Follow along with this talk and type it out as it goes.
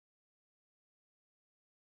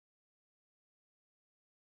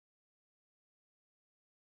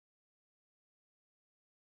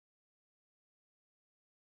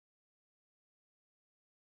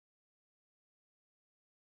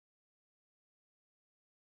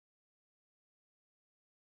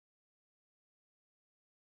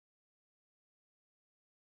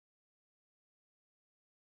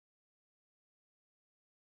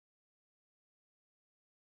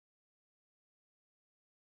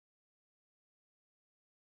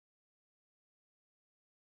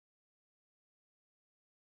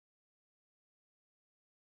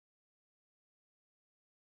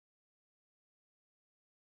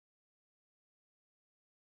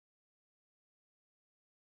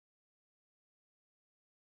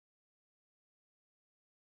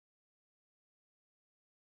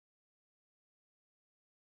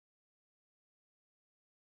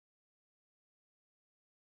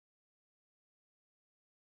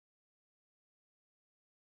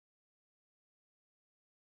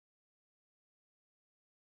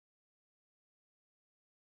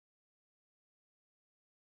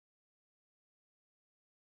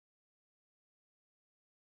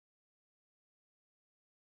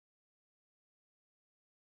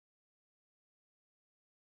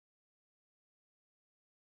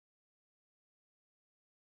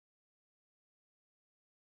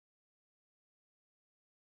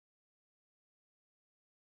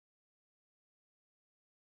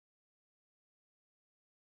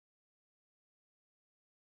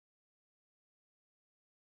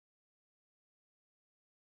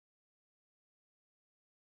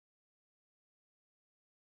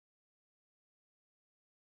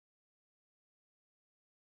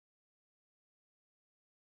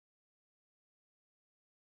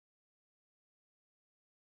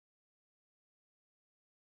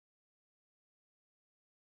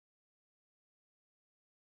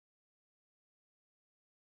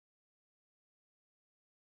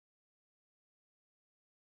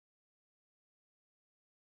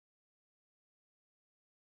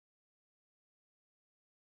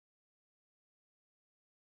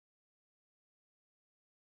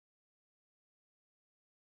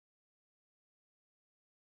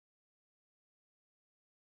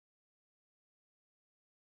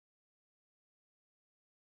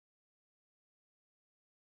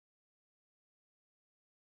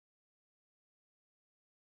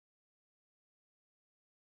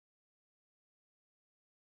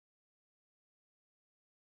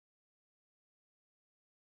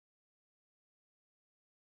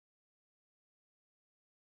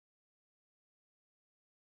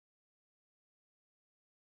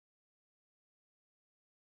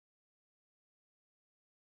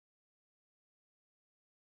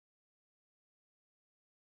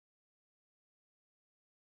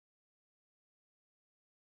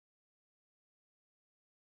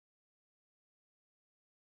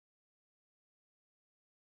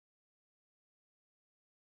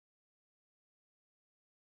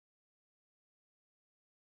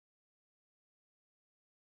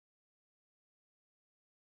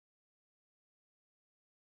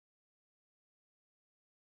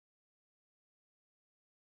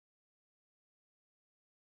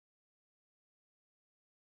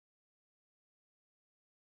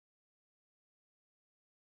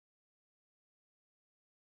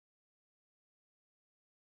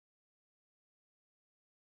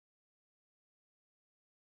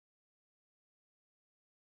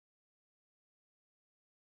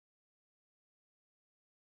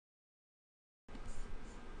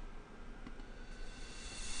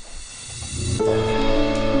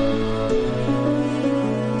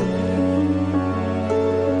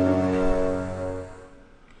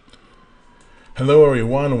Hello,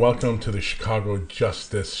 everyone. Welcome to the Chicago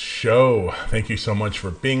Justice Show. Thank you so much for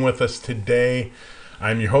being with us today.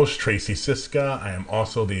 I'm your host, Tracy Siska. I am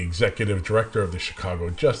also the executive director of the Chicago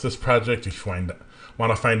Justice Project. If you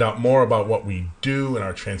want to find out more about what we do and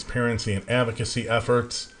our transparency and advocacy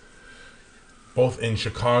efforts, both in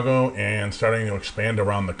Chicago and starting to expand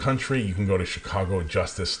around the country, you can go to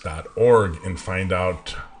chicagojustice.org and find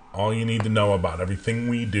out all you need to know about everything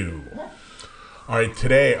we do. All right,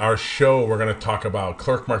 today, our show, we're going to talk about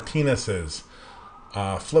Clerk Martinez's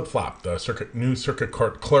flip-flop, the new circuit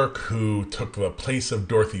court clerk who took the place of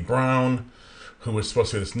Dorothy Brown, who was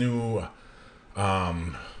supposed to be this new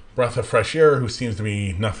breath of fresh air, who seems to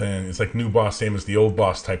be nothing. It's like new boss, same as the old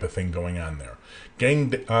boss type of thing going on there. Gang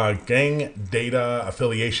data,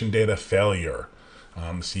 affiliation data failure.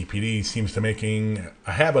 CPD seems to making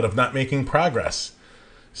a habit of not making progress.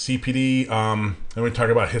 CPD, and we talk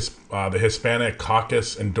about the Hispanic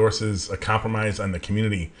Caucus endorses a compromise on the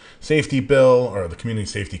Community Safety Bill, or the Community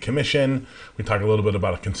Safety Commission. We talk a little bit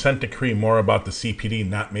about a consent decree, more about the CPD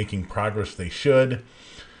not making progress they should.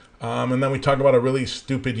 And then we talk about a really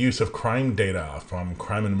stupid use of crime data from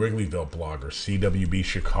Crime in Wrigleyville blog, or CWB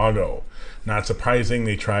Chicago. Not surprising,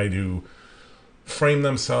 they try to frame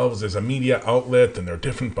themselves as a media outlet, and they're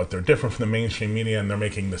different from the mainstream media, and they're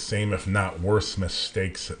making the same, if not worse,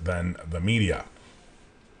 mistakes than the media.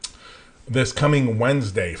 This coming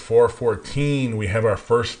Wednesday, 4/14, we have our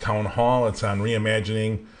first town hall. It's on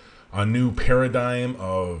reimagining a new paradigm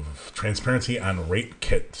of transparency on rape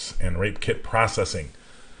kits and rape kit processing.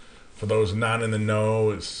 For those not in the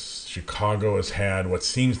know, Chicago has had what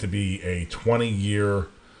seems to be a 20-year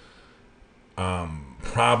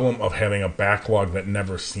problem of having a backlog that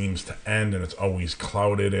never seems to end, and it's always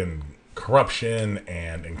clouded in corruption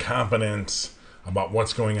and incompetence about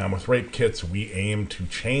what's going on with rape kits. We aim to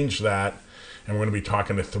change that, and we're going to be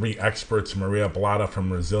talking to three experts: Maria Blada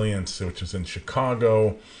from Resilience, which is in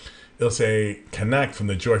Chicago; Ilse Connect from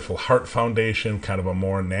the Joyful Heart Foundation, kind of a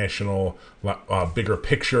more national, bigger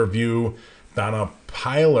picture view; Donna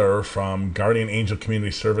Pilar from Guardian Angel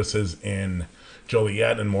Community Services in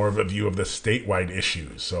Joliet, and more of a view of the statewide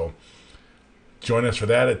issues. So join us for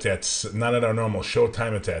that. It's not at our normal show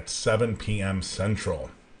time. It's at 7 p.m.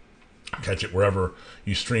 Central. Catch it wherever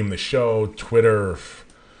you stream the show: Twitter,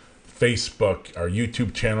 Facebook, our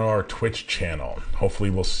YouTube channel, our Twitch channel. Hopefully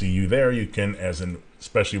we'll see you there. You can,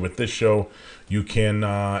 especially with this show, you can,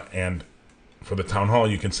 and for the town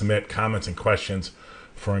hall, you can submit comments and questions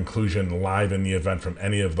for inclusion live in the event from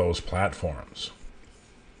any of those platforms.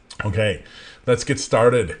 Okay, let's get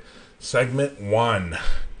started. Segment 1.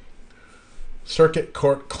 Circuit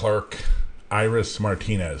Court Clerk Iris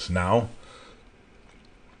Martinez. Now,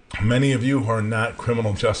 many of you who are not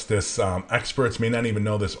criminal justice experts may not even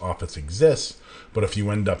know this office exists, but if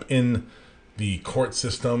you end up in the court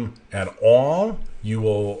system at all, you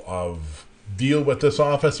will deal with this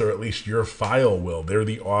office, or at least your file will. They're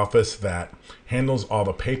the office that handles all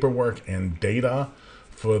the paperwork and data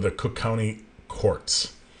for the Cook County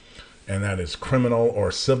courts. And that is criminal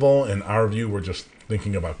or civil. In our view, we're just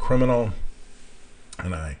thinking about criminal.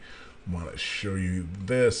 And I want to show you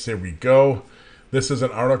this. Here we go. This is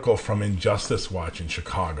an article from Injustice Watch in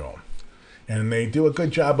Chicago. And they do a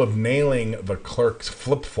good job of nailing the clerk's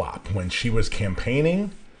flip-flop. When she was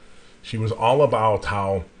campaigning, she was all about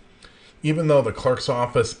how, even though the clerk's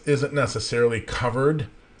office isn't necessarily covered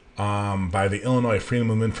by the Illinois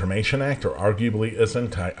Freedom of Information Act, or arguably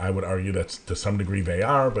isn't. I would argue that to some degree they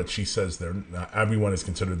are, but she says everyone is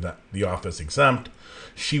considered the office exempt.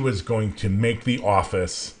 She was going to make the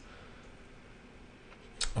office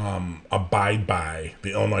abide by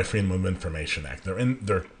the Illinois Freedom of Information Act.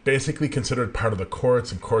 They're basically considered part of the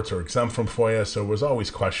courts, and courts are exempt from FOIA, so it was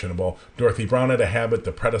always questionable. Dorothy Brown had a habit,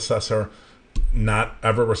 the predecessor, not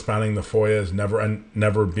ever responding to FOIAs,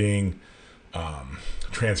 never being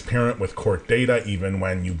transparent with court data, even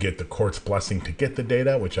when you get the court's blessing to get the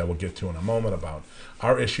data, which I will get to in a moment about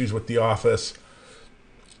our issues with the office.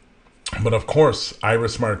 But of course,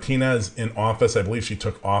 Iris Martinez in office, I believe she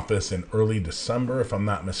took office in early December, if I'm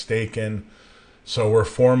not mistaken. So we're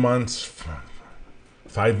 5 months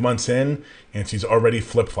in, and she's already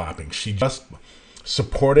flip-flopping. She just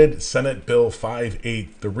supported Senate Bill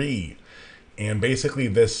 583. And basically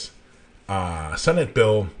this Senate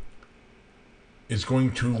bill is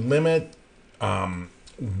going to limit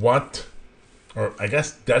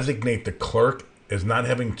designate the clerk as not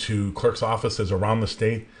having to, clerk's offices around the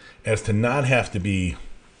state, as to not have to be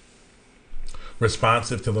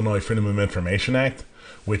responsive to the Illinois Freedom of Information Act,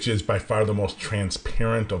 which is by far the most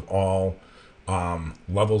transparent of all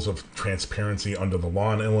levels of transparency under the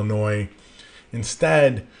law in Illinois.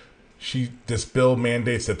 Instead, This bill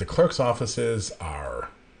mandates that the clerk's offices are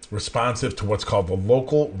responsive to what's called the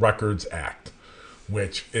Local Records Act,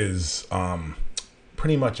 which is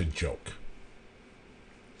pretty much a joke.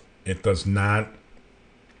 It does not.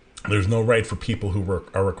 There's no right for people who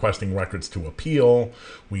are requesting records to appeal.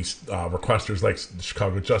 Requesters like the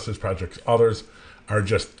Chicago Justice Project, others, are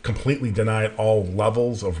just completely denied all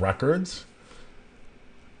levels of records.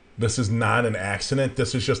 This is not an accident.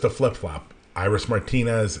 This is just a flip-flop. Iris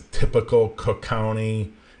Martinez, typical Cook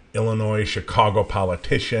County, Illinois, Chicago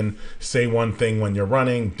politician. Say one thing when you're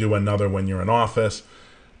running, do another when you're in office.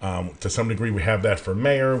 To some degree, we have that for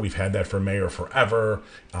mayor. We've had that for mayor forever,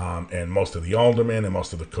 and most of the aldermen and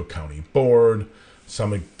most of the Cook County board.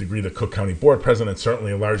 Some degree, the Cook County board president,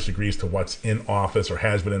 certainly a large degree to what's in office or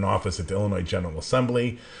has been in office at the Illinois General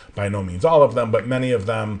Assembly. By no means all of them, but many of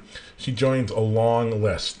them. She joins a long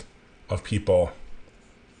list of people.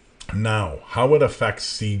 Now, how it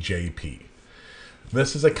affects CJP.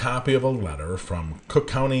 This is a copy of a letter from Cook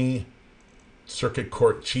County Circuit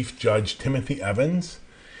Court Chief Judge Timothy Evans.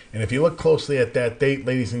 And if you look closely at that date,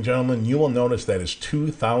 ladies and gentlemen, you will notice that is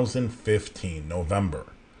 2015, November.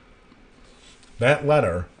 That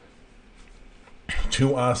letter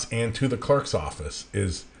to us and to the clerk's office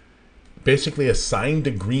is basically a signed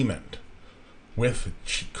agreement with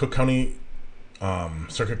Cook County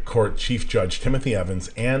Circuit Court Chief Judge Timothy Evans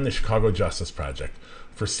and the Chicago Justice Project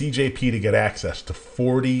for CJP to get access to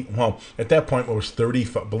at that point it was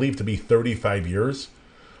believed to be 35 years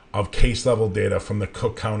of case level data from the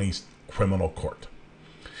Cook County Criminal Court.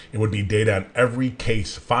 It would be data on every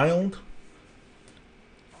case filed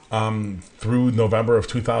through November of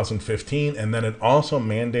 2015, and then it also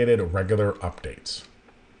mandated regular updates.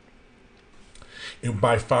 It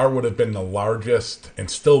by far would have been the largest, and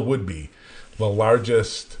still would be, the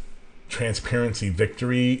largest transparency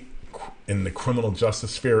victory in the criminal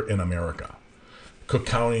justice sphere in America. Cook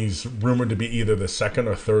County is rumored to be either the second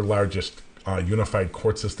or third largest unified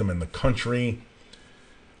court system in the country.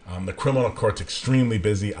 The criminal court's extremely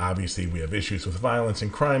busy. Obviously, we have issues with violence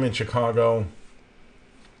and crime in Chicago.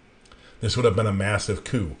 This would have been a massive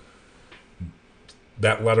coup.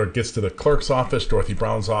 That letter gets to the clerk's office, Dorothy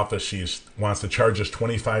Brown's office. She wants to charge us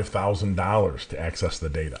 $25,000 to access the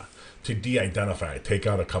data, to de-identify it, take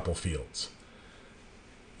out a couple fields.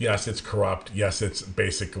 Yes, it's corrupt. Yes, it's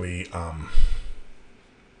basically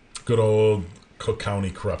good old Cook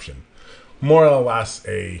County corruption. More or less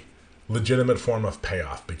a legitimate form of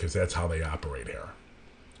payoff, because that's how they operate here.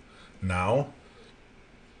 Now,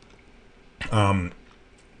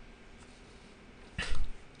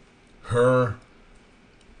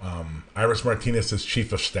 Iris Martinez's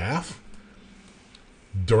chief of staff,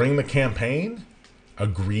 during the campaign,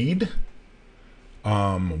 agreed.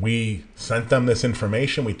 We sent them this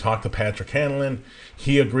information. We talked to Patrick Hanlon.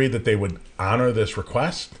 He agreed that they would honor this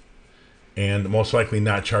request and most likely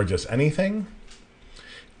not charge us anything.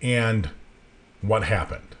 And what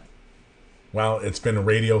happened? Well, it's been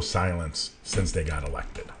radio silence since they got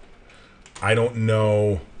elected. I don't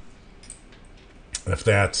know if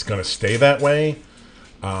that's going to stay that way,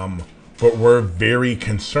 but we're very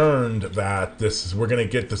concerned that we're going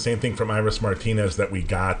to get the same thing from Iris Martinez that we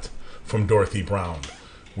got from Dorothy Brown,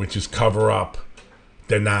 which is cover up,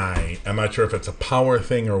 deny. I'm not sure if it's a power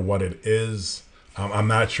thing or what it is. I'm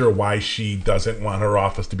not sure why she doesn't want her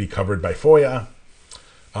office to be covered by FOIA,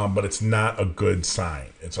 but it's not a good sign.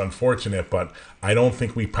 It's unfortunate, but I don't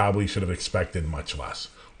think we probably should have expected much less.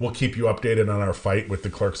 We'll keep you updated on our fight with the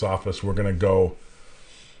clerk's office. We're going to go.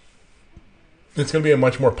 It's going to be a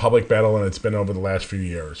much more public battle than it's been over the last few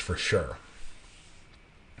years, for sure.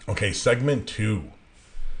 Okay, segment 2.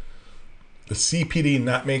 The CPD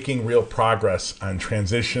not making real progress on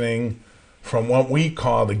transitioning from what we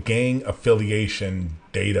call the gang affiliation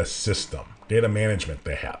data system, data management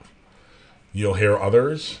they have. You'll hear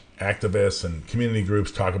others, activists and community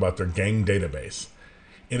groups talk about their gang database.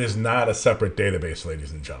 It is not a separate database,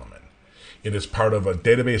 ladies and gentlemen. It is part of a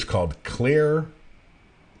database called CLEAR,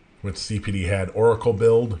 which CPD had Oracle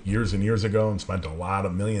build years and years ago and spent a lot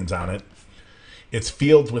of millions on it. It's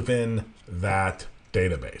fields within that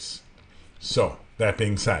database. So, that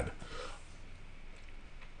being said,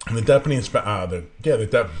 the Deputy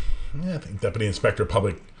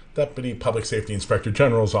Public Safety Inspector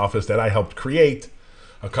General's office that I helped create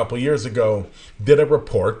a couple years ago did a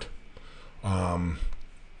report on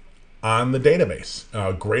the database.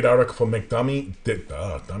 A great article from Dumke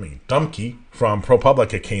from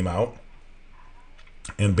ProPublica came out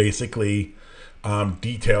and basically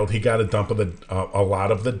detailed he got a dump of a lot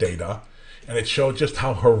of the data, and it showed just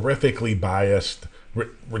how horrifically biased,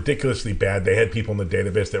 ridiculously bad. They had people in the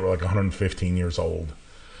database that were like 115 years old.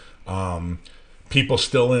 People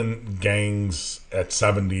still in gangs at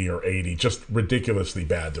 70 or 80, just ridiculously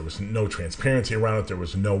bad. There was no transparency around it. There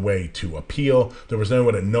was no way to appeal. There was no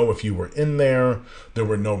way to know if you were in there. There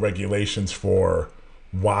were no regulations for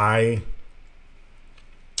why.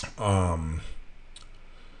 There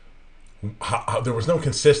was no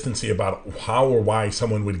consistency about how or why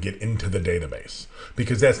someone would get into the database,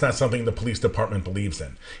 because that's not something the police department believes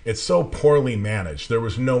in. It's so poorly managed. There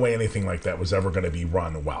was no way anything like that was ever going to be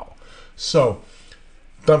run well. So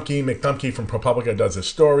McDumke from ProPublica does this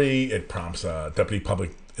story. It prompts a Deputy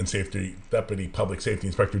Public Safety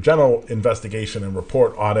Inspector General investigation and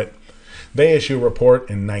report audit. They issue a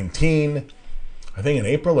report in 19, I think in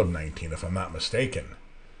April of 19, if I'm not mistaken.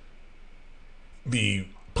 The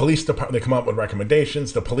police department, they come up with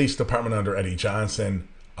recommendations. The police department under Eddie Johnson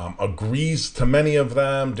agrees to many of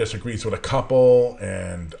them, disagrees with a couple,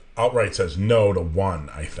 and outright says no to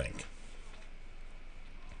one, I think.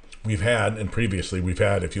 We've had,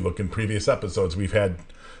 if you look in previous episodes, we've had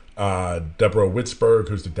Deborah Witzberg,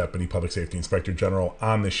 who's the Deputy Public Safety Inspector General,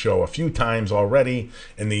 on the show a few times already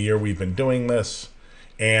in the year we've been doing this.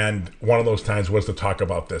 And one of those times was to talk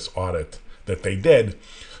about this audit that they did.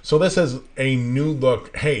 So this is a new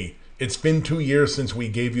look. Hey, it's been 2 years since we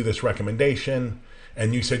gave you this recommendation,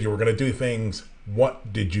 and you said you were going to do things.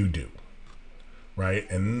 What did you do? Right?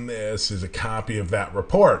 And this is a copy of that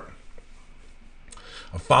report.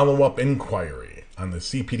 A follow-up inquiry on the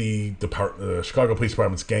CPD department, the Chicago Police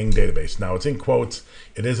Department's gang database. Now, it's in quotes.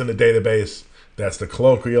 It isn't a database. That's the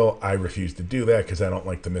colloquial. I refuse to do that because I don't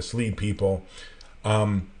like to mislead people.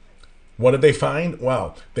 What did they find?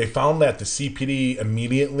 Well, they found that the CPD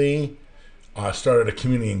immediately started a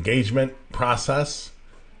community engagement process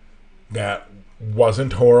that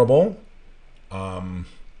wasn't horrible.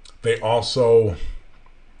 They also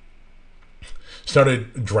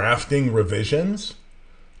started drafting revisions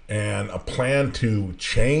and a plan to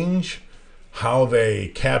change how they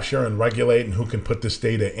capture and regulate and who can put this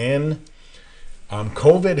data in.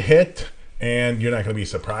 COVID hit, and you're not going to be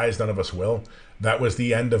surprised. None of us will. That was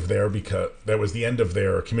the end of their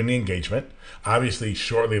community engagement. Obviously,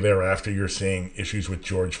 shortly thereafter, you're seeing issues with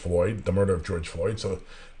George Floyd, the murder of George Floyd. So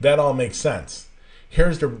that all makes sense.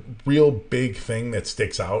 Here's the real big thing that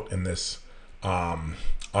sticks out in this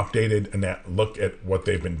updated and that look at what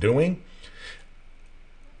they've been doing.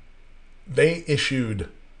 They issued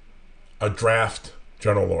a draft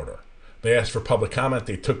general order. They asked for public comment.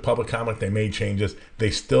 They took public comment. They made changes.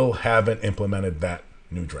 They still haven't implemented that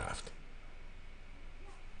new draft.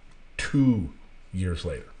 2 years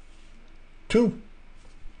later. Two.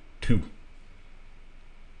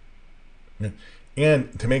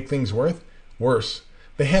 And to make things worse,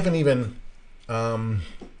 they haven't even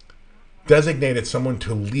designated someone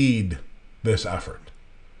to lead this effort.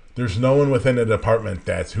 There's no one within the department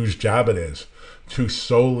whose job it is to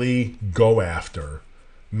solely go after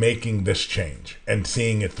making this change and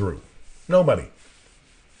seeing it through. Nobody.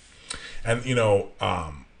 And,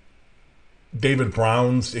 David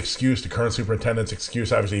Brown's excuse, the current superintendent's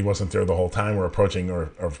excuse, obviously he wasn't there the whole time. We're approaching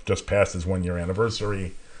or just past his 1 year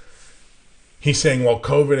anniversary. He's saying, well,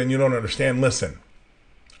 COVID, and you don't understand. Listen,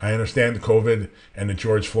 I understand the COVID and the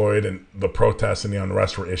George Floyd and the protests and the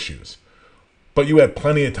unrest were issues. But you had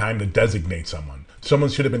plenty of time to designate someone. Someone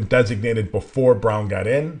should have been designated before Brown got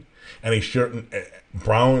in. And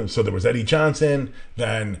so there was Eddie Johnson,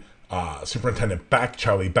 then Superintendent Beck,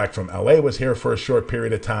 Charlie Beck from LA was here for a short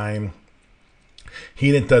period of time.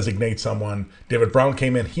 He didn't designate someone. David Brown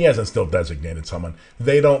came in. He hasn't still designated someone.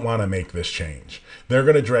 They don't want to make this change. They're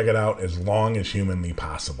going to drag it out as long as humanly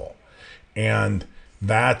possible. And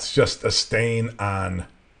that's just a stain on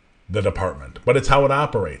the department. But it's how it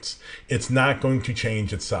operates. It's not going to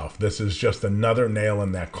change itself. This is just another nail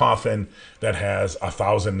in that coffin that has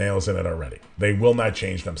 1,000 nails in it already. They will not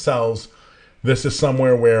change themselves. This is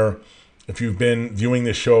somewhere where, if you've been viewing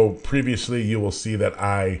this show previously, you will see that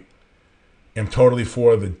I am totally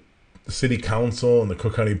for the city council and the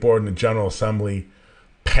Cook County Board and the General Assembly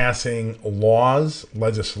passing laws,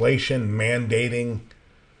 legislation, mandating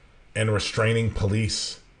and restraining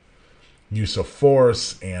police use of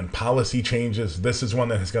force and policy changes. This is one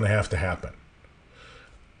that is going to have to happen.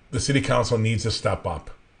 The city council needs to step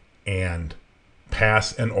up and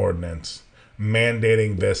pass an ordinance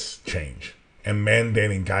mandating this change and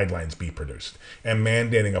mandating guidelines be produced and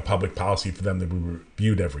mandating a public policy for them to be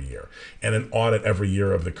reviewed every year and an audit every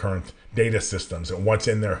year of the current data systems and what's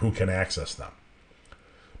in there, who can access them.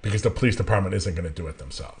 Because the police department isn't going to do it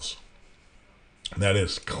themselves. That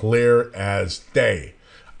is clear as day.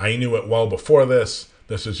 I knew it well before this.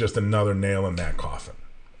 This is just another nail in that coffin.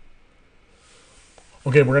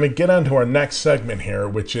 Okay, we're going to get on to our next segment here,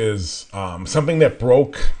 which is something that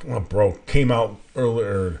came out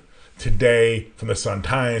earlier today from the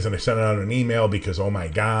Sun-Times, and they sent it out an email because, oh my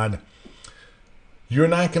God, you're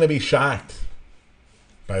not going to be shocked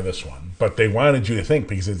by this one. But they wanted you to think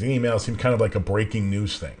because the email seemed kind of like a breaking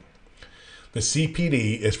news thing. The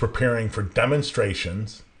CPD is preparing for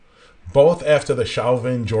demonstrations, both after the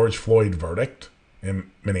Chauvin George Floyd verdict in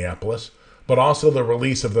Minneapolis, but also the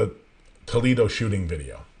release of the Toledo shooting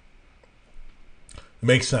video. It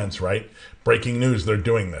makes sense, right? Breaking news, they're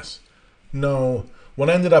doing this. No, what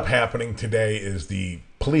ended up happening today is the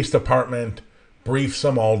police department briefed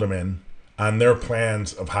some aldermen on their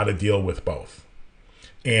plans of how to deal with both.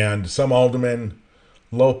 And some aldermen,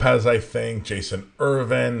 Lopez, I think, Jason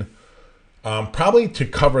Irvin, probably to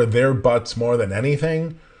cover their butts more than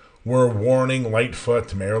anything, were warning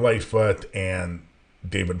Mayor Lightfoot, and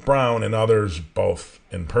David Brown and others, both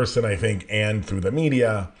in person, I think, and through the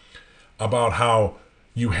media, about how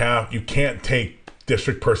you can't take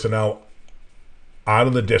district personnel out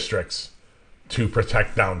of the districts to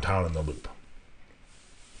protect downtown in the Loop.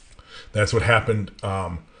 That's what happened,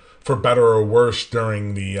 for better or worse,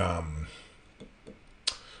 during the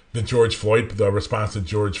response to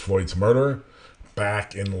George Floyd's murder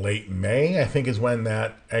back in late May, I think is when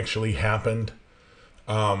that actually happened.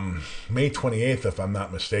 May 28th, if I'm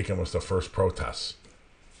not mistaken, was the first protest.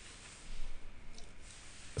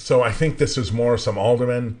 So I think this is more some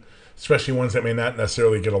aldermen, especially ones that may not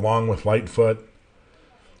necessarily get along with Lightfoot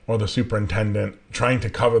or the superintendent, trying to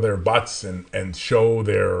cover their butts and show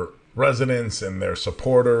their residents and their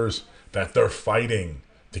supporters that they're fighting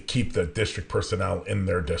to keep the district personnel in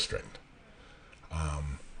their district.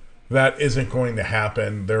 That isn't going to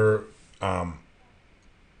happen.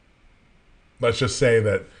 Let's just say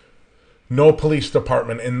that no police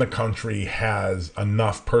department in the country has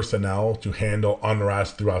enough personnel to handle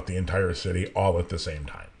unrest throughout the entire city all at the same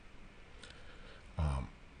time.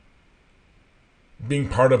 Being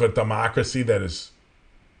part of a democracy that has,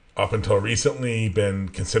 up until recently, been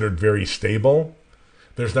considered very stable,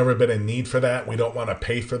 there's never been a need for that. We don't want to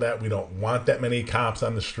pay for that. We don't want that many cops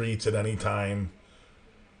on the streets at any time.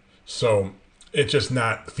 So it's just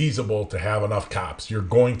not feasible to have enough cops. You're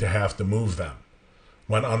going to have to move them.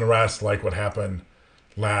 When unrest, like what happened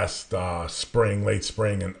last spring, late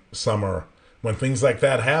spring and summer, when things like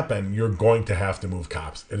that happen, you're going to have to move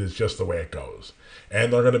cops. It is just the way it goes.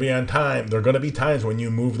 And they're going to be on time. There are going to be times when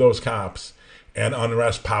you move those cops and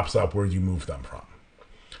unrest pops up where you move them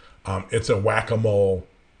from. It's a whack-a-mole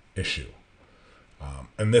issue.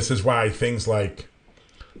 And this is why things like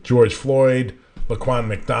George Floyd, Laquan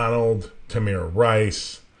McDonald, Tamir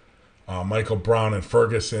Rice, Michael Brown and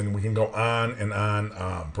Ferguson, we can go on and on,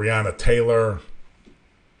 Breonna Taylor,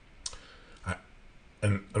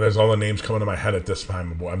 and there's all the names coming to my head at this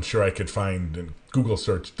time. I'm sure I could find in Google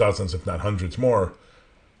search dozens, if not hundreds more,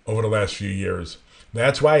 over the last few years.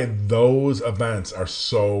 That's why those events are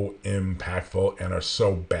so impactful and are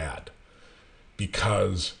so bad.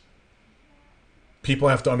 Because people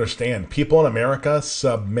have to understand, people in America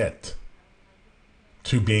submit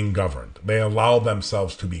to being governed. They allow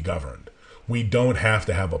themselves to be governed. We don't have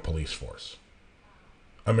to have a police force.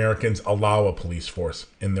 Americans allow a police force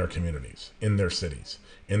in their communities, in their cities,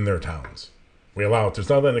 in their towns. We allow it. There's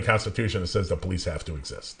nothing in the Constitution that says the police have to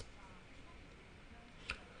exist.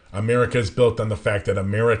 America is built on the fact that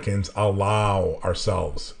Americans allow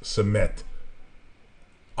ourselves, we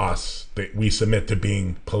submit to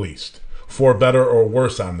being policed. For better or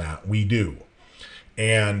worse on that, we do.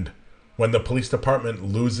 And when the police department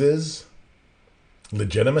loses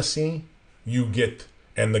legitimacy,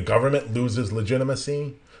 and the government loses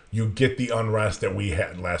legitimacy, you get the unrest that we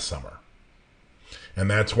had last summer.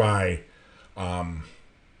 And that's why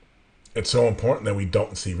it's so important that we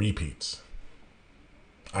don't see repeats.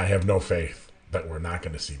 I have no faith that we're not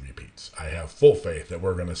going to see repeats. I have full faith that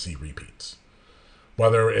we're going to see repeats.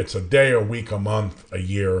 Whether it's a day, a week, a month, a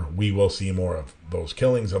year, we will see more of those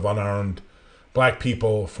killings of unarmed black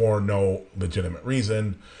people for no legitimate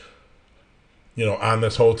reason. On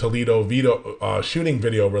this whole Toledo shooting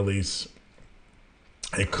video release,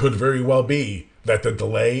 it could very well be that the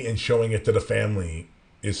delay in showing it to the family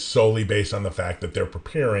is solely based on the fact that they're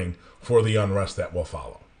preparing for the unrest that will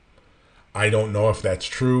follow. I don't know if that's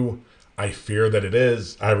true. I fear that it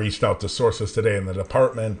is. I reached out to sources today in the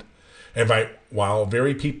department, and while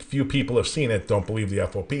very few people have seen it, don't believe the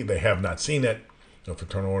FOP. They have not seen it. The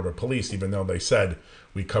Fraternal Order of Police, even though they said,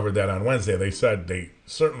 we covered that on Wednesday, they said the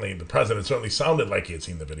president certainly sounded like he had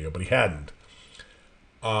seen the video, but he hadn't.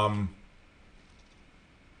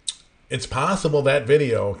 It's possible that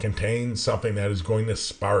video contains something that is going to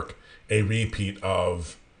spark a repeat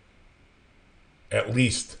of at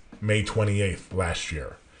least May 28th last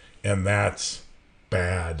year. And that's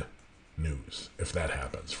bad news if that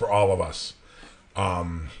happens for all of us.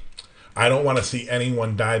 I don't want to see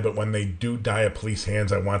anyone die, but when they do die at police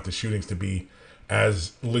hands, I want the shootings to be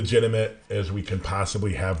as legitimate as we can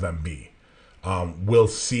possibly have them be. We'll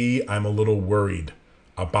see. I'm a little worried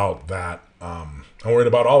about that. I'm worried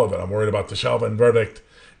about all of it. I'm worried about the Chauvin verdict,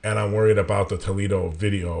 and I'm worried about the Toledo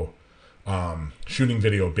video, shooting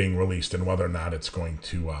video being released, and whether or not it's going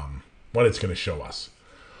to, what it's going to show us.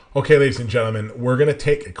 Okay, ladies and gentlemen, we're going to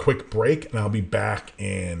take a quick break, and I'll be back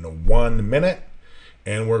in 1 minute.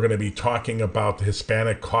 And we're going to be talking about the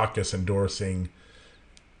Hispanic Caucus endorsing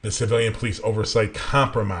the Civilian Police Oversight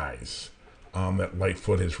Compromise that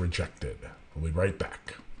Lightfoot has rejected. We'll be right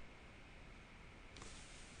back.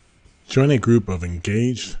 Join a group of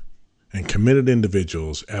engaged and committed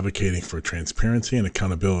individuals advocating for transparency and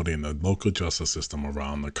accountability in the local justice system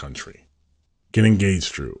around the country. Get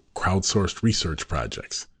engaged through crowdsourced research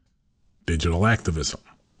projects, digital activism,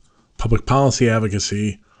 public policy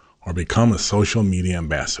advocacy, or become a social media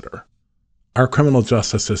ambassador. Our criminal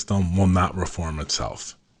justice system will not reform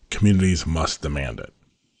itself. Communities must demand it.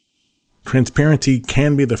 Transparency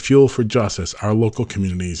can be the fuel for justice our local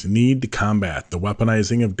communities need to combat the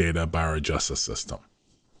weaponizing of data by our justice system.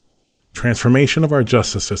 Transformation of our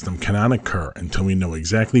justice system cannot occur until we know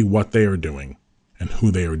exactly what they are doing and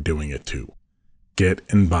who they are doing it to. Get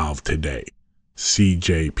involved today.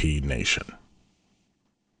 CJP Nation.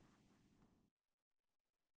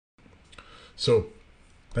 So,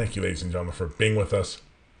 thank you, ladies and gentlemen, for being with us.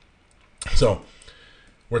 So,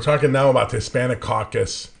 we're talking now about the Hispanic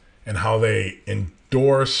Caucus and how they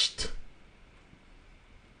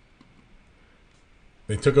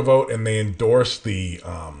took a vote and they endorsed the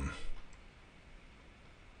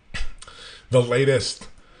latest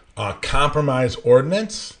compromise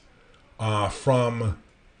ordinance from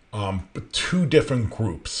two different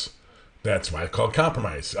groups. That's why it's called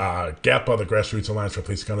Compromise. GAPA, the Grassroots Alliance for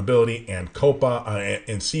Police Accountability, and COPA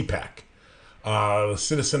and CPAC.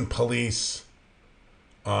 Citizen Police,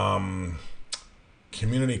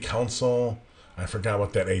 Community Council. I forgot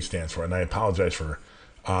what that A stands for, and I apologize for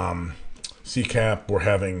CCAP. We're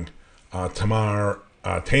having Tamer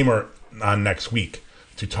on next week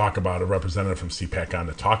to talk about, a representative from CPAC on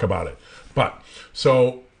to talk about it. But,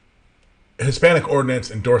 so, Hispanic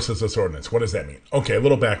Ordinance endorses this ordinance. What does that mean? Okay, a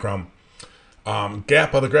little background.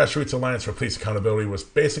 GAPA, the Grassroots Alliance for Police Accountability, was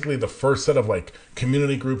basically the first set of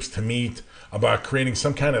community groups to meet about creating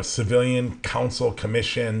some kind of civilian council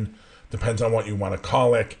commission, depends on what you want to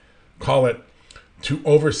call it,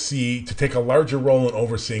 to take a larger role in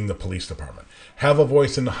overseeing the police department. Have a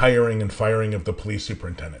voice in the hiring and firing of the police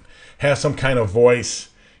superintendent. Have some kind of voice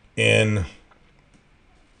in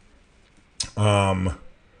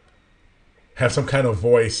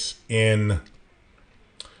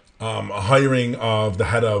a hiring of the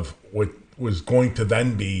head of what was going to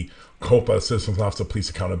then be COPA, Citizens Office of Police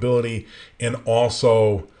Accountability, and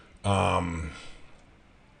also the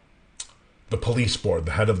police board,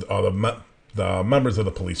 the head of the members of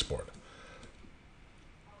the police board.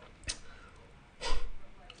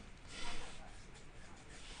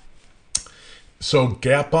 So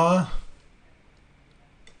GAPA,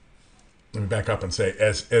 let me back up and say,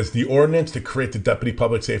 as the ordinance to create the Deputy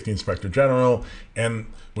Public Safety Inspector General, and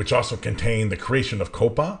which also contained the creation of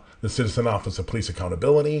COPA, the Citizen Office of Police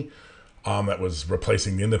Accountability, that was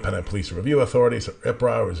replacing the Independent Police Review Authority. So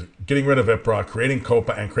IPRA was getting rid of IPRA, creating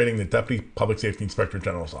COPA, and creating the Deputy Public Safety Inspector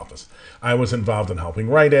General's office. I was involved in helping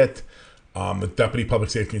write it. The Deputy Public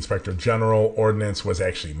Safety Inspector General ordinance was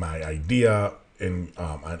actually my idea.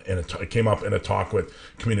 It came up in a talk with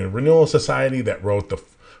Community Renewal Society that wrote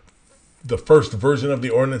the first version of the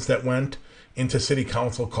ordinance that went into City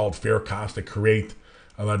Council, called Fair Cops, to create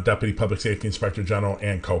a Deputy Public Safety Inspector General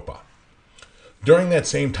and COPA. During that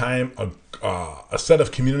same time, a set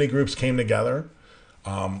of community groups came together,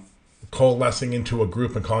 coalescing into a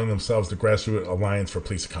group and calling themselves the Grassroots Alliance for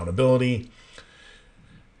Police Accountability.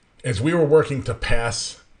 As we were working to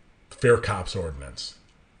pass Fair Cops ordinance,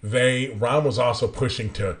 Ron was also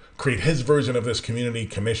pushing to create his version of this community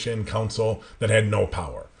commission council that had no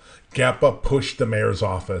power. GAPA pushed the mayor's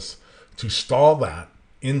office to stall that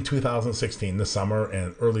in 2016, the summer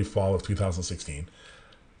and early fall of 2016.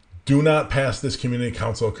 Do not pass this community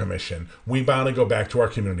council commission. We want to go back to our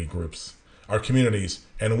community groups, our communities,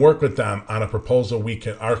 and work with them on a proposal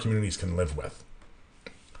our communities can live with.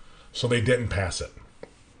 So they didn't pass it.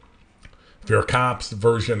 Fair Cops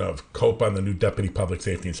version of COPA and the new Deputy Public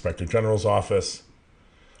Safety Inspector General's office,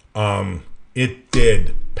 it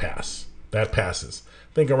did pass. That passes.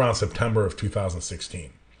 I think around September of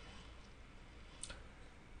 2016.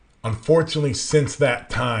 Unfortunately, since that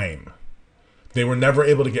time, they were never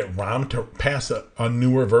able to get ROM to pass a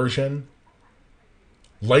newer version.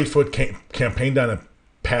 Lightfoot campaigned on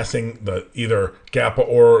passing the either GAPA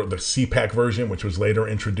or the CPAC version, which was later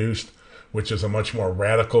introduced, which is a much more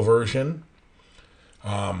radical version.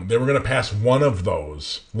 They were going to pass one of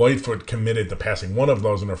those. Lightfoot committed to passing one of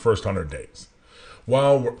those in her first 100 days.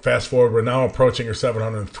 Well, fast forward, we're now approaching her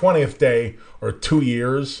 720th day, or 2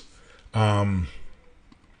 years in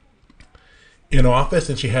office,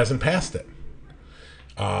 and she hasn't passed it.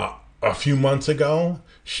 A few months ago,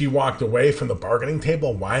 she walked away from the bargaining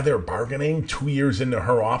table. Why they're bargaining 2 years into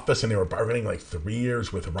her office, and they were bargaining like 3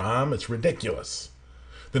 years with ROM? It's ridiculous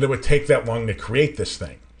that it would take that long to create this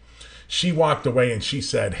thing. She walked away and she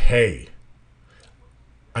said, hey,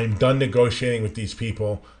 I'm done negotiating with these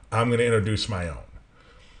people. I'm going to introduce my own.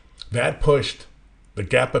 That pushed the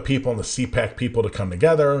GAPA people and the CPAC people to come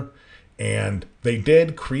together, and they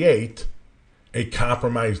did create a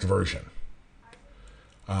compromised version.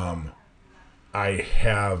 I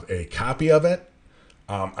have a copy of it.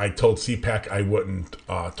 I told CPAC I wouldn't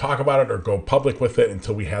talk about it or go public with it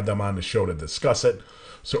until we had them on the show to discuss it.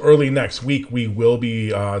 So early next week, we will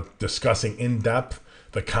be discussing in depth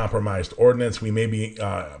the compromised ordinance. We may be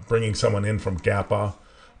bringing someone in from GAPA.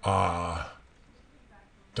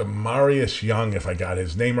 Demarius Young, if I got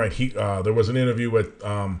his name right. There was an interview with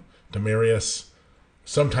Demarius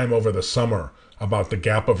sometime over the summer about the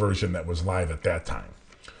GAPA version that was live at that time.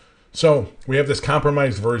 So we have this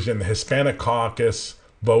compromised version. The Hispanic caucus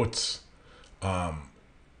votes kind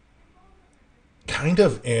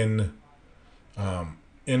of in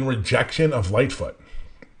rejection of Lightfoot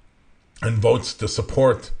and votes to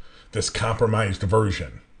support this compromised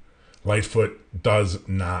version. Lightfoot does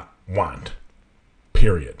not want,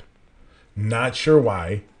 period. Not sure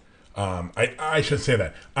why. I should say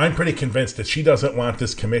that. I'm pretty convinced that she doesn't want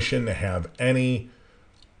this commission to have any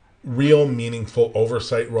real meaningful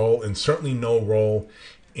oversight role, and certainly no role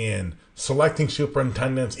in selecting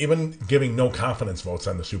superintendents, even giving no confidence votes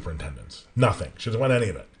on the superintendents. Nothing. She doesn't want any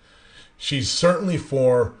of it. She's certainly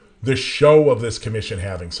for the show of this commission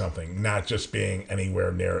having something, not just being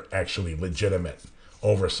anywhere near actually legitimate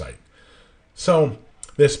oversight. So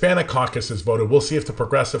the Hispanic caucus has voted. We'll see if the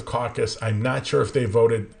Progressive caucus, I'm not sure if they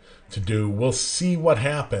voted to do. We'll see what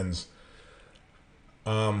happens.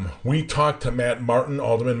 We talked to Matt Martin,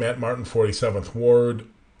 Alderman Matt Martin, 47th Ward,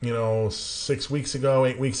 8 weeks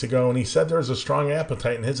ago, and he said there's a strong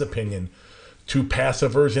appetite, in his opinion, to pass a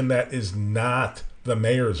version that is not the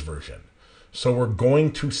mayor's version. So we're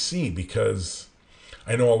going to see, because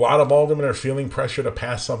I know a lot of aldermen are feeling pressure to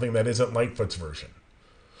pass something that isn't Lightfoot's version.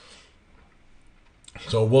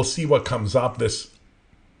 So we'll see what comes up. This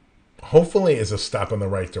hopefully is a step in the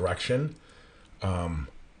right direction.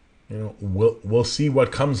 We'll see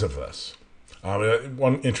what comes of this.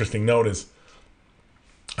 One interesting note is,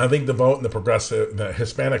 I think the vote in the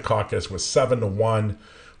Hispanic caucus was 7-1,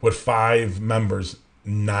 with 5 members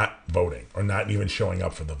not voting or not even showing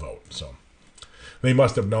up for the vote. So they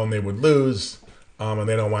must have known they would lose, and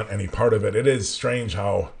they don't want any part of it. It is strange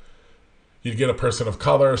how you get a person of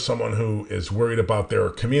color, someone who is worried about their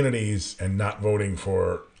communities, and not voting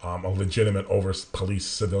for a legitimate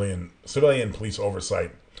civilian police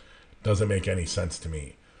oversight. Doesn't make any sense to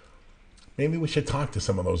me. Maybe we should talk to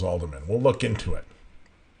some of those aldermen. We'll look into it.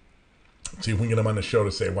 See if we can get them on the show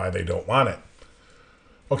to say why they don't want it.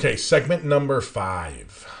 Okay, segment number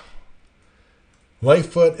 5.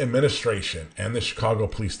 Lightfoot administration and the Chicago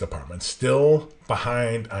Police Department still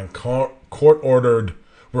behind on court-ordered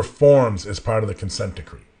reforms as part of the consent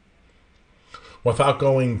decree. Without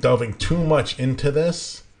delving too much into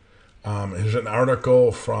this, here's an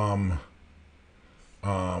article from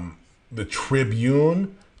the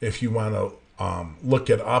Tribune, if you want to look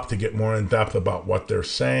it up to get more in depth about what they're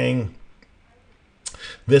saying.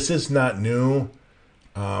 This is not new.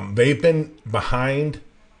 They've been behind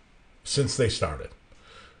since they started.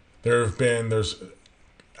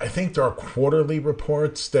 I think there are quarterly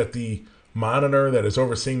reports that the monitor that is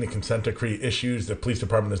overseeing the consent decree issues. The police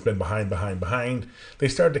department has been behind. They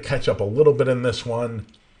started to catch up a little bit in this one.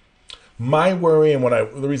 My worry, and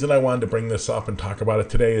the reason I wanted to bring this up and talk about it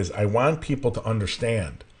today, is I want people to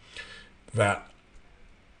understand that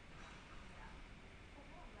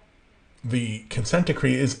the consent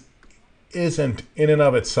decree isn't in and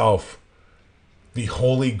of itself the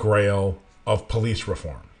holy grail of police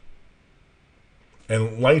reform.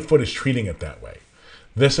 And Lightfoot is treating it that way.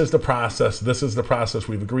 This is the process. This is the process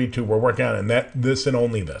we've agreed to. We're working on it, and this and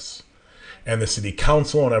only this. And the city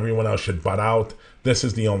council and everyone else should butt out. This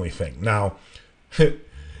is the only thing. Now,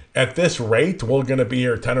 At this rate, we're going to be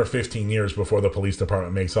here 10 or 15 years before the police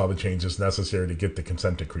department makes all the changes necessary to get the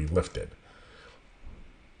consent decree lifted.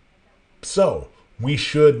 So, we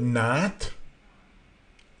should not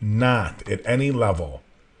at any level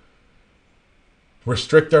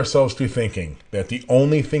restrict ourselves to thinking that the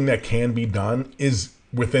only thing that can be done is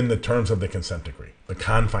within the terms of the consent decree. The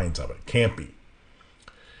confines of it can't be.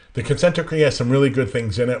 The consent decree has some really good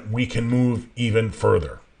things in it. We can move even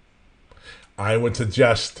further. I would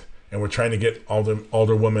suggest, and we're trying to get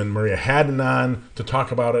Alderwoman Maria Hadden on to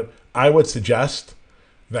talk about it, I would suggest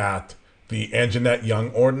that the Anjanette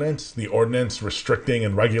Young ordinance, the ordinance restricting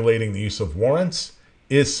and regulating the use of warrants,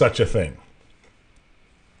 is such a thing.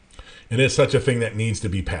 It is such a thing that needs to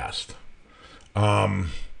be passed. While,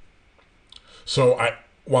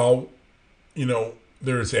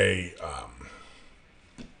 there's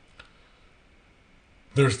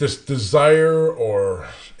there's this desire or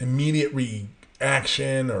immediate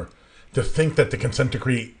reaction or to think that the consent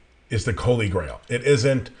decree is the holy grail. It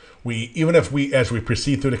isn't. As we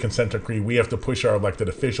proceed through the consent decree, we have to push our elected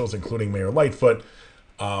officials, including Mayor Lightfoot,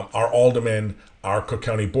 our aldermen, our Cook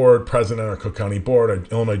County Board President, our Cook County Board, our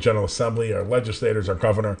Illinois General Assembly, our legislators, our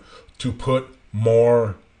governor, to put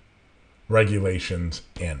more regulations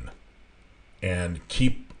in and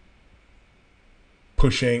keep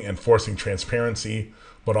pushing and forcing transparency,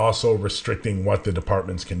 but also restricting what the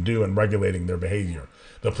departments can do and regulating their behavior.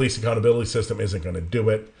 The police accountability system isn't going to do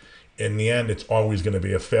it. In the end, it's always going to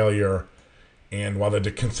be a failure. And while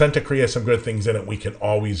the consent decree has some good things in it, we can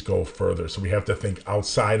always go further. So we have to think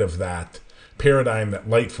outside of that paradigm that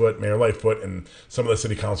Mayor Lightfoot, and some of the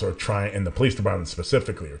city council are trying, and the police department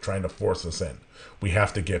specifically, are trying to force us in. We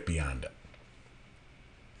have to get beyond it.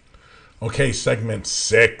 Okay, segment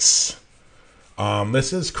 6.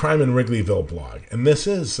 This is Crime in Wrigleyville blog. And this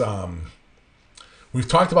is, we've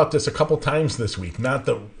talked about this a couple times this week, not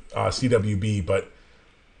the CWB, but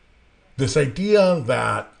this idea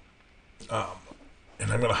that,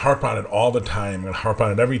 and I'm going to harp on it all the time, I'm going to harp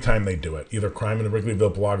on it every time they do it, either Crime in the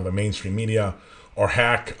Wrigleyville blog or the mainstream media, or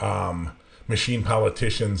hack machine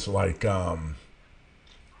politicians like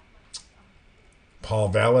Paul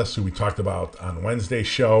Vallis, who we talked about on Wednesday's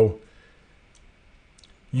show.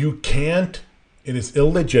 It is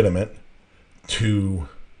illegitimate to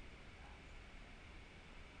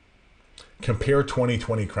compare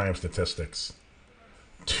 2020 crime statistics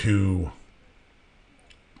to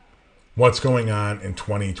what's going on in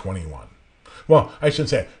 2021. Well, I should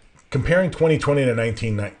say, comparing 2020 to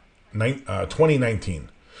 2019,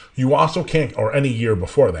 you also can't, or any year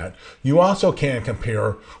before that, you also can't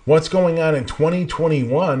compare what's going on in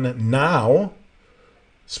 2021 now,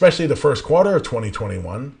 especially the first quarter of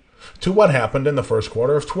 2021, to what happened in the first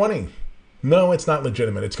quarter of 20. No, it's not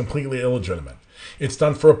legitimate. It's completely illegitimate. It's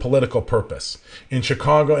done for a political purpose. In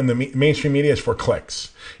Chicago, in the mainstream media, it's for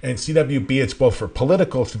clicks. And CWB, it's both for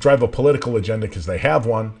political, to drive a political agenda because they have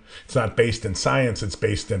one. It's not based in science. It's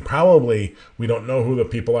based in probably, we don't know who the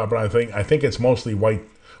people are, but I think it's mostly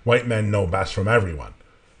white men know best from everyone,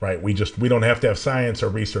 right? We don't have to have science or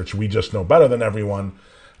research. We just know better than everyone.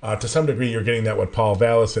 To some degree, you're getting that with Paul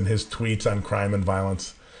Vallis and his tweets on crime and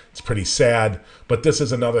violence. It's pretty sad, but this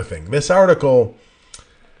is another thing. This article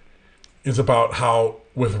is about how,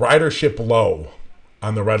 with ridership low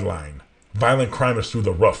on the red line, violent crime is through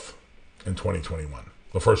the roof in 2021,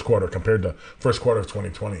 the first quarter compared to first quarter of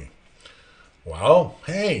 2020. Well,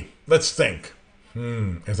 hey, let's think.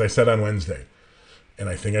 As I said on Wednesday, and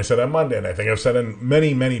I think I said on Monday, and I think I've said in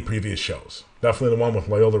many, many previous shows, definitely the one with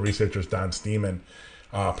Loyola researchers Don Steeman,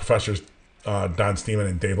 professors Don Steeman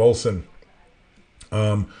and Dave Olson.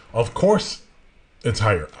 Of course, it's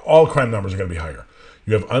higher. All crime numbers are going to be higher.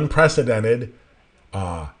 You have unprecedented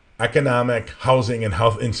economic, housing, and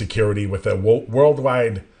health insecurity with a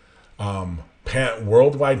worldwide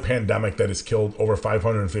pandemic that has killed over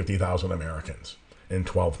 550,000 Americans in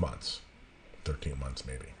 12 months, 13 months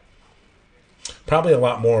maybe. Probably a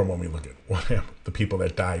lot more when we look at the people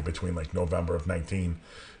that died between like November of 19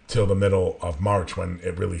 till the middle of March, when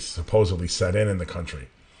it really supposedly set in the country.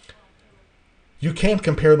 You can't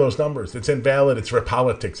compare those numbers. It's invalid. It's for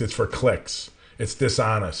politics. It's for clicks. It's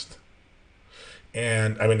dishonest.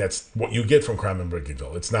 And I mean, that's what you get from crime in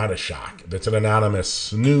Wrigleyville. It's not a shock. It's an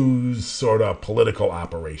anonymous news sort of political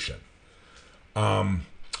operation. Of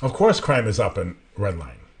course, crime is up in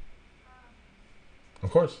Redline. Of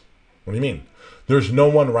course. What do you mean? There's no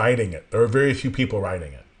one riding it. There are very few people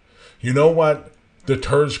riding it. You know what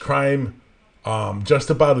deters crime just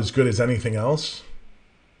about as good as anything else?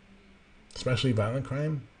 Especially violent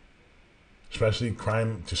crime, especially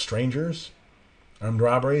crime to strangers, armed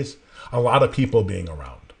robberies, a lot of people being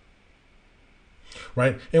around.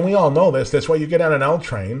 right? And we all know this. That's why you get on an L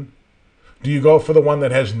train. Do you go for the one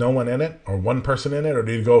that has no one in it or one person in it, or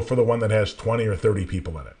do you go for the one that has 20 or 30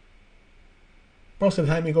 people in it? Most of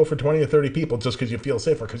the time you go for 20 or 30 people just because you feel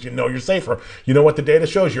safer, because you know you're safer. You know what the data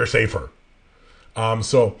shows? You're safer.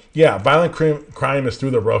 So, yeah, violent crime is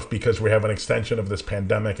through the roof because we have an extension of this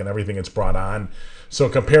pandemic and everything it's brought on. So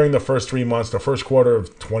comparing the first 3 months, the first quarter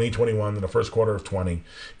of 2021 to the first quarter of 20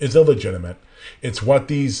 is illegitimate. It's what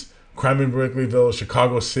these Crime in Wrigleyville,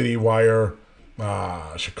 Chicago City Wire,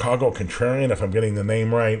 Chicago Contrarian, if I'm getting the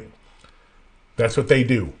name right, that's what they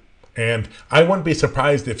do. And I wouldn't be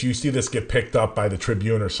surprised if you see this get picked up by the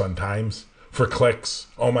Tribune or Sun-Times for clicks.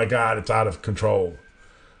 Oh my God, it's out of control.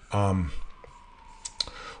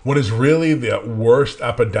 What is really the worst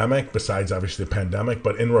epidemic, besides obviously the pandemic,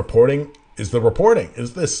 but in reporting, is the reporting.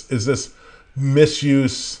 Is this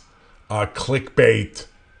misuse, clickbait,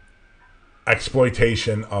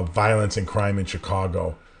 exploitation of violence and crime in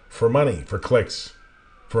Chicago for money, for clicks,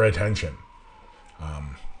 for attention.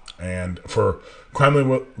 And for Crime in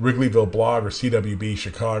Wrigleyville blog or CWB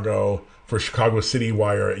Chicago, for Chicago City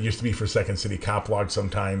Wire, it used to be for Second City Cop blog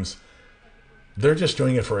sometimes. They're just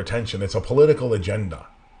doing it for attention. It's a political agenda.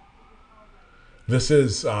 This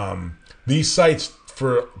is, these sites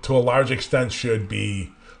to a large extent should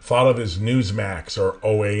be thought of as Newsmax or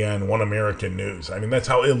OAN, One American News. I mean, that's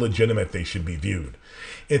how illegitimate they should be viewed.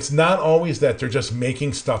 It's not always that they're just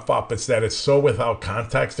making stuff up. It's that it's so without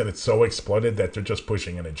context and it's so exploited that they're just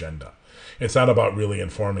pushing an agenda. It's not about really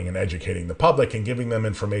informing and educating the public and giving them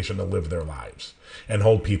information to live their lives and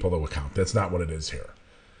hold people to account. That's not what it is here.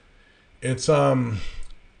 It's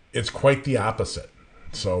quite the opposite.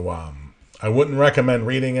 So I wouldn't recommend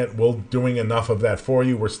reading it. We're doing enough of that for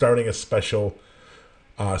you. We're starting a special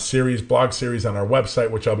blog series on our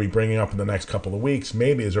website, which I'll be bringing up in the next couple of weeks,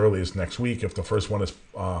 maybe as early as next week if the first one is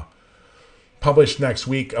published next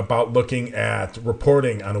week, about looking at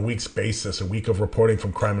reporting on a week's basis, a week of reporting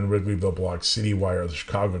from Crime in Wrigleyville blog, City Wire, the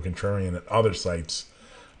Chicago Contrarian, and other sites,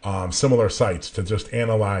 similar sites, to just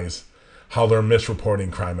analyze how they're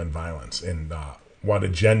misreporting crime and violence and what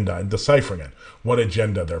agenda, and deciphering it, what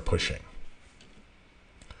agenda they're pushing.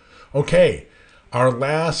 Okay, our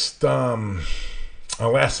last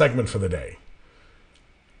segment for the day,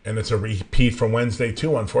 and it's a repeat from Wednesday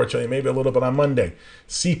too, unfortunately, maybe a little bit on Monday.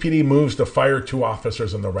 CPD moves to fire 2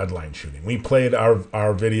 officers in the Red Line shooting. We played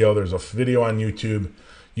our video. There's a video on YouTube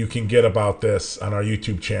you can get about this on our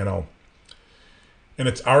YouTube channel. And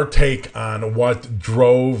it's our take on what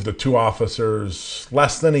drove the 2 officers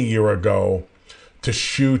less than a year ago to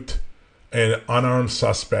shoot an unarmed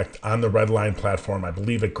suspect on the Red Line platform, I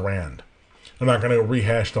believe at Grand. I'm not going to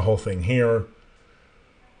rehash the whole thing here.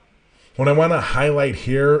 What I want to highlight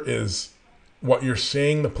here is what you're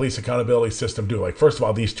seeing the police accountability system do. Like, first of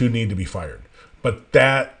all, these 2 need to be fired. But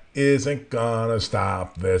that isn't going to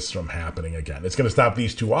stop this from happening again. It's going to stop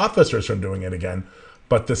these 2 officers from doing it again.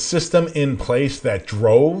 But the system in place that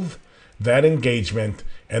drove that engagement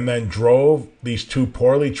and then drove these 2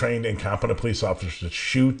 poorly trained, incompetent police officers to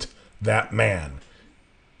shoot that man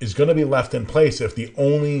is going to be left in place if the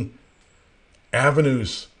only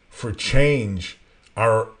avenues for change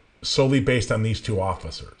are solely based on these 2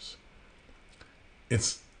 officers.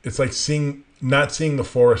 It's like not seeing the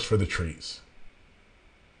forest for the trees.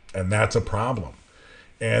 And that's a problem.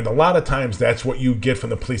 And a lot of times that's what you get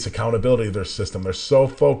from the police accountability of their system. They're so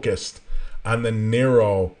focused on the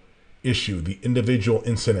narrow issue, the individual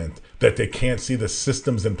incident, that they can't see the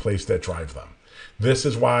systems in place that drive them. This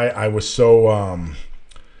is why I was so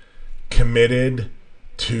committed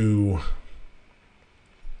to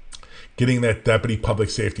getting that Deputy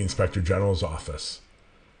Public Safety Inspector General's office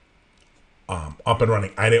up and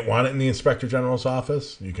running. I didn't want it in the Inspector General's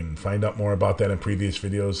office. You can find out more about that in previous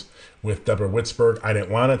videos with Deborah Witzberg. I didn't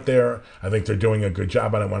want it there. I think they're doing a good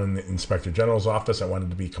job. I didn't want it in the Inspector General's office. I wanted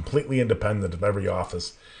to be completely independent of every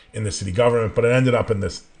office in the city government, but it ended up in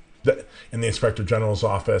the Inspector General's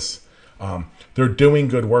office. They're doing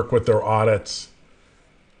good work with their audits.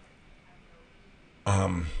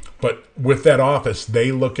 But with that office,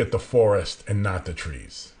 they look at the forest and not the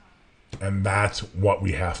trees. And that's what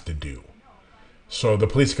we have to do. So the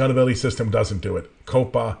police accountability system doesn't do it.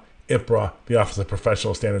 COPA, IPRA, the Office of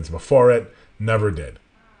Professional Standards before it, never did.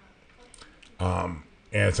 And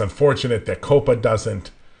it's unfortunate that COPA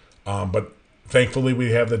doesn't. But thankfully,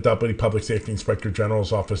 we have the Deputy Public Safety Inspector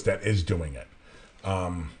General's office that is doing it.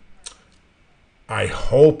 I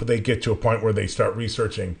hope they get to a point where they start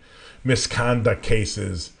researching misconduct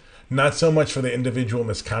cases, not so much for the individual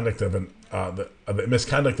misconduct of the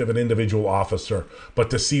misconduct of an individual officer, but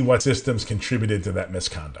to see what systems contributed to that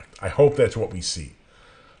misconduct. I hope that's what we see.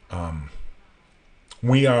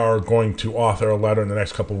 we are going to author a letter in the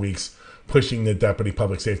next couple of weeks pushing the Deputy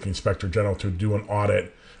Public Safety Inspector General to do an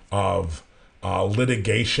audit of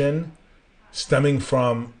litigation stemming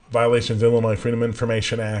from violations of the Illinois Freedom of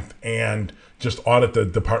Information Act, and just audit the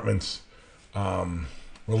department's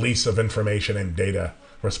release of information and data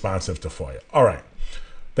responsive to FOIA. All right.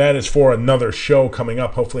 That is for another show coming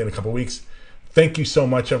up, hopefully in a couple weeks. Thank you so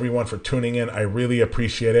much, everyone, for tuning in. I really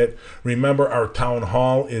appreciate it. Remember, our town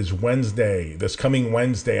hall is Wednesday, this coming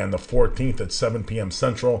Wednesday on the 14th at 7 p.m.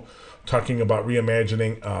 Central, talking about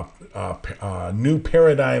reimagining a new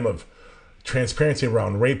paradigm of transparency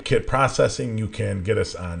around rape kit processing. You can get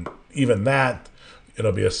us on even that.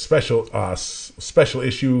 It'll be a special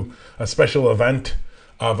issue, a special event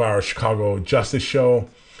of our Chicago Justice Show.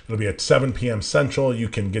 It'll be at 7 p.m. Central. You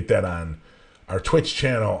can get that on our Twitch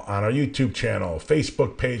channel, on our YouTube channel,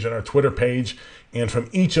 Facebook page, and our Twitter page. And from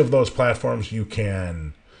each of those platforms, you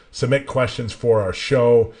can submit questions for our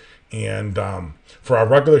show. And for our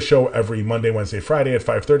regular show every Monday, Wednesday, Friday at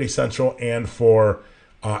 5:30 Central. And for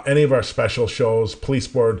any of our special shows, Police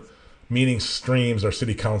Board meeting streams, our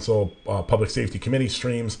City Council Public Safety Committee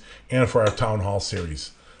streams, and for our Town Hall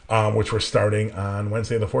series, which we're starting on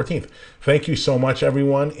Wednesday the 14th. Thank you so much,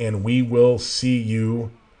 everyone, and we will see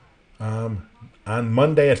you on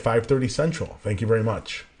Monday at 5:30 Central. Thank you very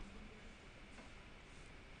much.